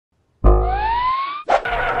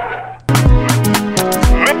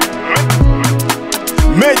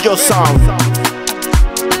your sound.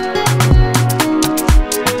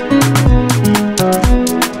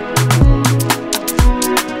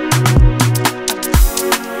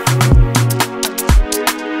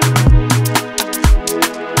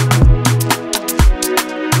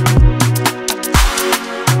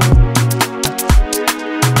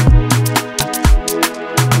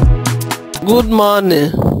 Good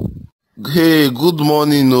morning. Hey, good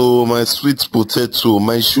morning, oh, my sweet potato,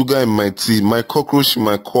 my sugar in my tea, my cockroach in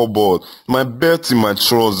my cupboard, my belt in my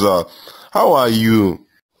trouser. How are you?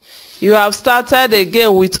 You have started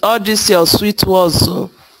again with all this your sweet words.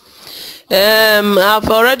 I've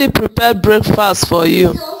already prepared breakfast for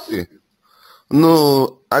you.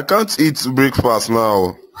 No, I can't eat breakfast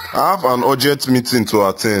now. I have an urgent meeting to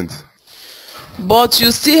attend. But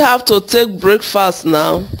you still have to take breakfast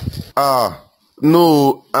now.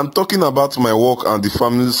 No, I'm talking about my work and the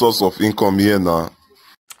family source of income here now.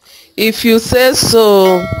 If you say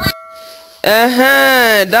so.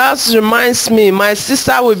 That reminds me, my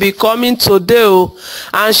sister will be coming today,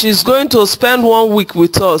 and she's going to spend 1 week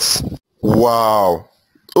with us. Wow.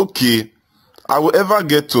 Okay. I will ever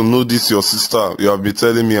get to know this your sister you have been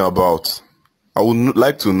telling me about. I would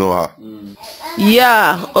like to know her.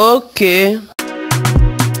 Yeah, okay.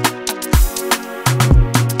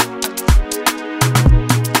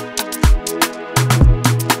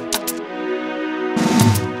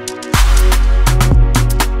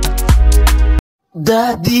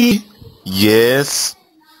 Daddy. Yes?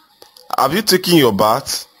 Have you taken your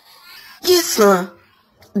bath? Yes, sir.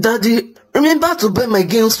 Daddy, remember to buy my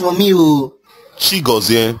games for me, oh.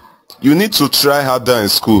 Chigoziem, you need to try harder in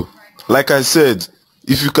school. Like I said,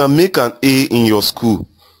 if you can make an A in your school,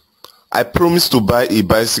 I promise to buy a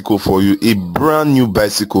bicycle for you, a brand new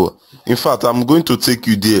bicycle. In fact, I'm going to take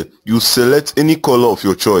you there. You select any color of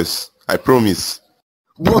your choice. I promise.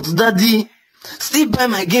 But Daddy, still buy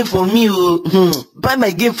my game for me, oh. Buy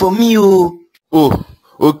my game for me, oh. Oh,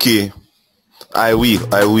 okay. I will.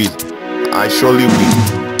 I surely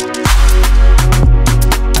will.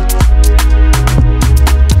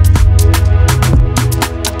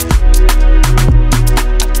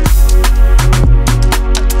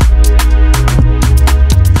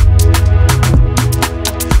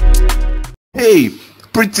 Hey,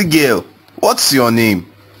 pretty girl, what's your name?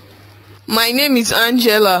 My name is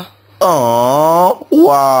Angela. Oh,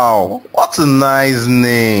 wow, what a nice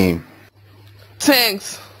name.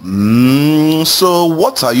 Thanks. So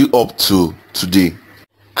what are you up to today?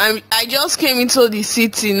 I just came into the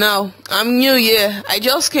city now. I'm new here. I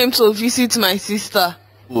just came to visit my sister.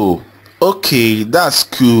 Oh, okay, that's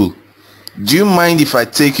cool. Do you mind if I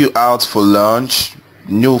take you out for lunch?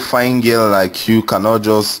 No fine girl like you cannot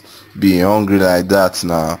just be hungry like that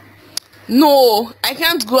now. No, I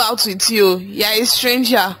can't go out with you. You're a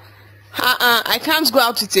stranger. I can't go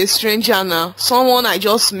out with a stranger now. Someone I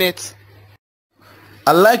just met.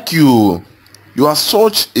 I like you. You are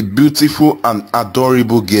such a beautiful and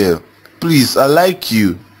adorable girl. Please, I like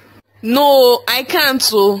you. No, I can't.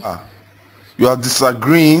 You are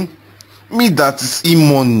disagreeing? Me, that is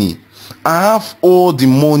e-money. I have all the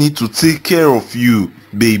money to take care of you,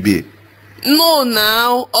 baby. No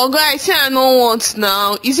now. Oga, I say I don't want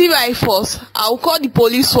now. Is it by force? I'll call the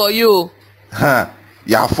police for you.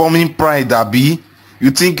 You are forming pride, Abi. You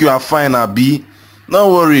think you are fine, Abi?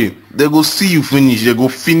 Don't worry. They go see you finish. They go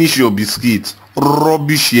finish your biscuit.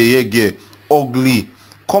 Rubbish, yeah, girl. Ugly.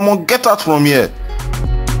 Come on, get out from here.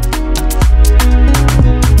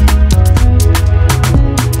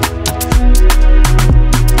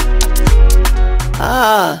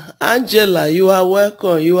 Angela, you are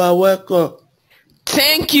welcome.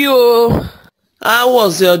 Thank you. How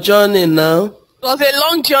was your journey now? It was a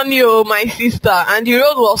long journey, my sister, and the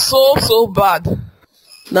road was so bad.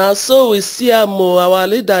 Now so we see our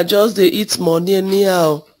leader just dey eat money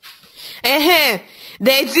anyhow.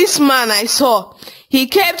 There's this man I saw. He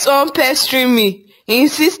kept on pestering me. He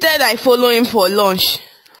insisted I follow him for lunch.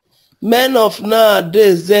 Men of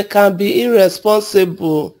nowadays, they can be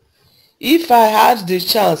irresponsible. If I had the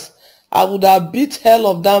chance, I would have beat hell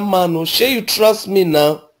of that man. Shey you trust me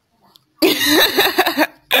now?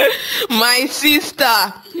 My sister,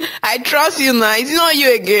 I trust you now. It's not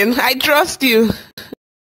you again. I trust you.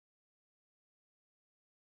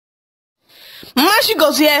 Mama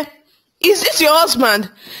chigoziem, is this your husband?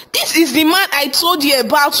 This is the man I told you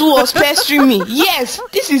about who was pestering me. Yes,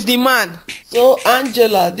 this is the man. So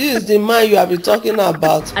Angela, this is the man you have been talking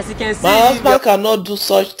about. As you can see, my husband cannot do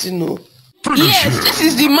such thing. No. Yes, this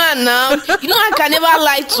is the man now. You know I can never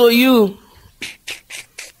lie to you.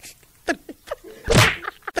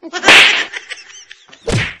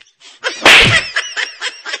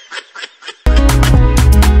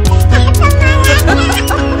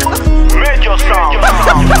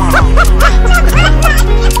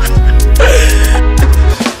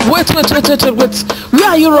 Where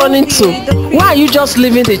are you running to? Why are you just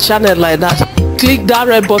leaving the channel like that? Click that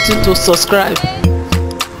red button to subscribe.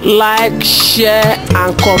 Like, share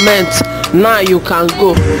and comment. Now you can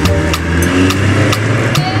go.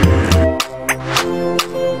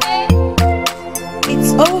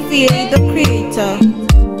 It's OVA the creator.